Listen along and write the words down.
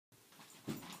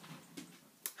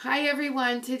Hi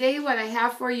everyone, today what I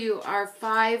have for you are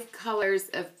 5 colors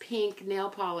of pink nail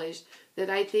polish that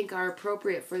I think are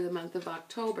appropriate for the month of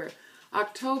October.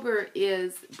 October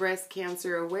is Breast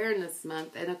Cancer Awareness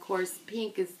Month, and of course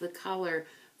pink is the color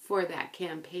for that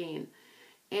campaign.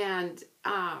 And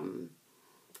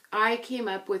I came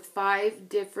up with 5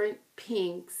 different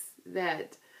pinks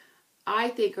that I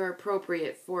think are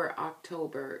appropriate for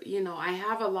October. You know, I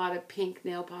have a lot of pink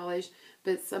nail polish,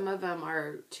 but some of them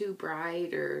are too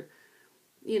bright or,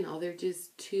 you know, they're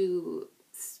just too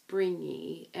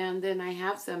springy. And then I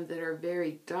have some that are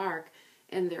very dark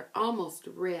and they're almost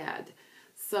red.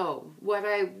 So what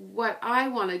I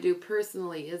want to do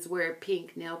personally is wear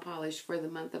pink nail polish for the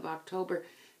month of October,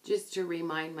 just to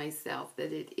remind myself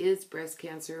that it is Breast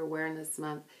Cancer Awareness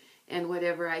Month, and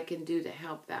whatever I can do to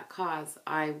help that cause,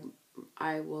 I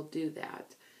will do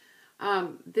that.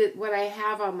 What I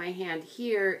have on my hand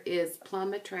here is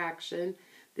Plum Attraction.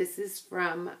 This is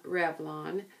from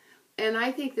Revlon. And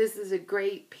I think this is a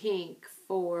great pink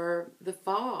for the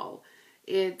fall.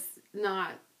 It's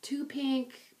not too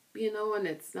pink, you know, and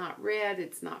it's not red,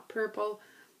 it's not purple.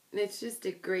 It's just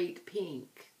a great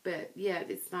pink, but yet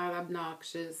it's not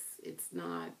obnoxious. It's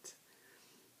not,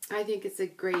 I think it's a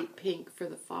great pink for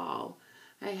the fall.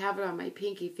 I have it on my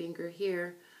pinky finger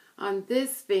here. On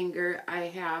this finger, I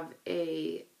have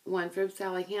one from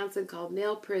Sally Hansen called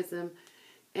Nail Prism,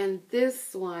 and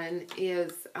this one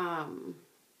is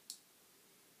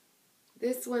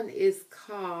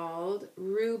called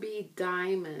Ruby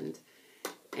Diamond,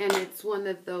 and it's one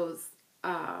of those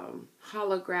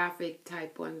holographic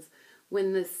type ones.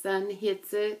 When the sun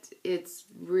hits it, it's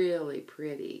really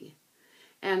pretty,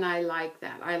 and I like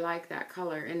that. I like that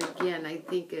color, and again, I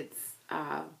think it's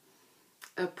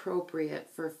appropriate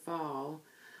for fall.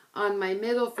 On my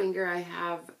middle finger, I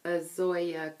have a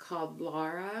Zoya called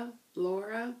Laura,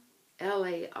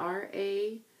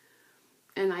 L-A-R-A,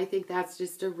 and I think that's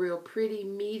just a real pretty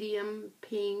medium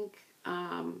pink,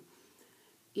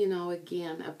 you know,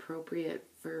 again, appropriate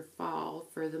for fall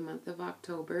for the month of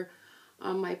October.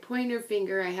 On my pointer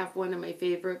finger, I have one of my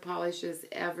favorite polishes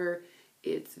ever.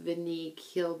 It's Vanique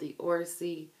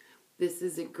Heel.d'Orsay. This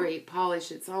is a great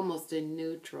polish. It's almost a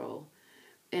neutral.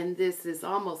 And this is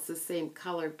almost the same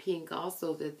color pink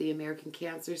also that the American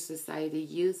Cancer Society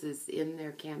uses in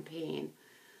their campaign.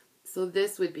 So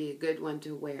this would be a good one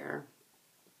to wear.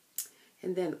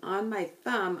 And then on my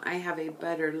thumb, I have a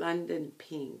Butter London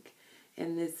pink.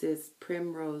 And this is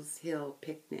Primrose Hill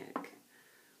Picnic.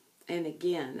 And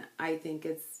again, I think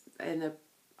it's an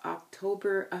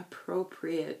October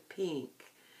appropriate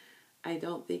pink. I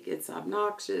don't think it's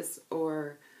obnoxious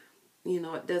or, you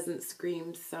know, it doesn't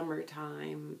scream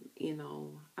summertime, you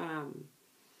know.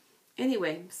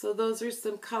 Anyway, so those are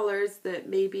some colors that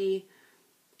maybe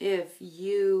if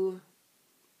you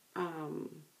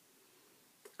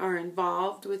are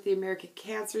involved with the American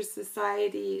Cancer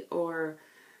Society, or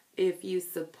if you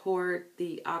support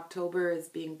the October as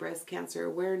being Breast Cancer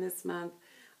Awareness Month,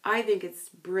 I think it's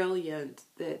brilliant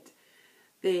that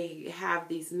they have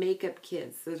these makeup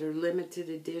kits that are limited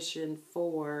edition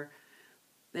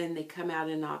and they come out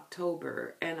in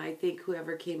October. And I think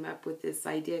whoever came up with this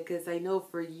idea, because I know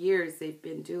for years they've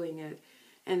been doing it,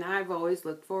 and I've always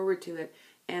looked forward to it.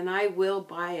 And I will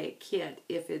buy a kit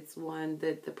if it's one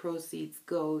that the proceeds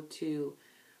go to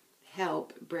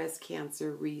help breast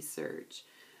cancer research.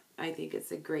 I think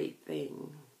it's a great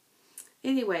thing.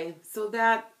 Anyway, so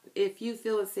that, if you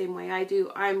feel the same way I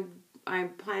do, I'm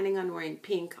planning on wearing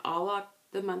pink all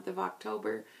the month of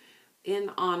October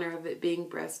in honor of it being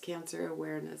Breast Cancer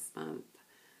Awareness Month.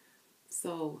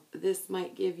 So this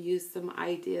might give you some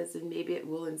ideas, and maybe it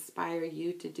will inspire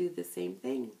you to do the same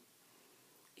thing.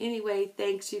 Anyway,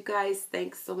 thanks you guys.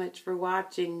 Thanks so much for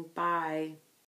watching. Bye.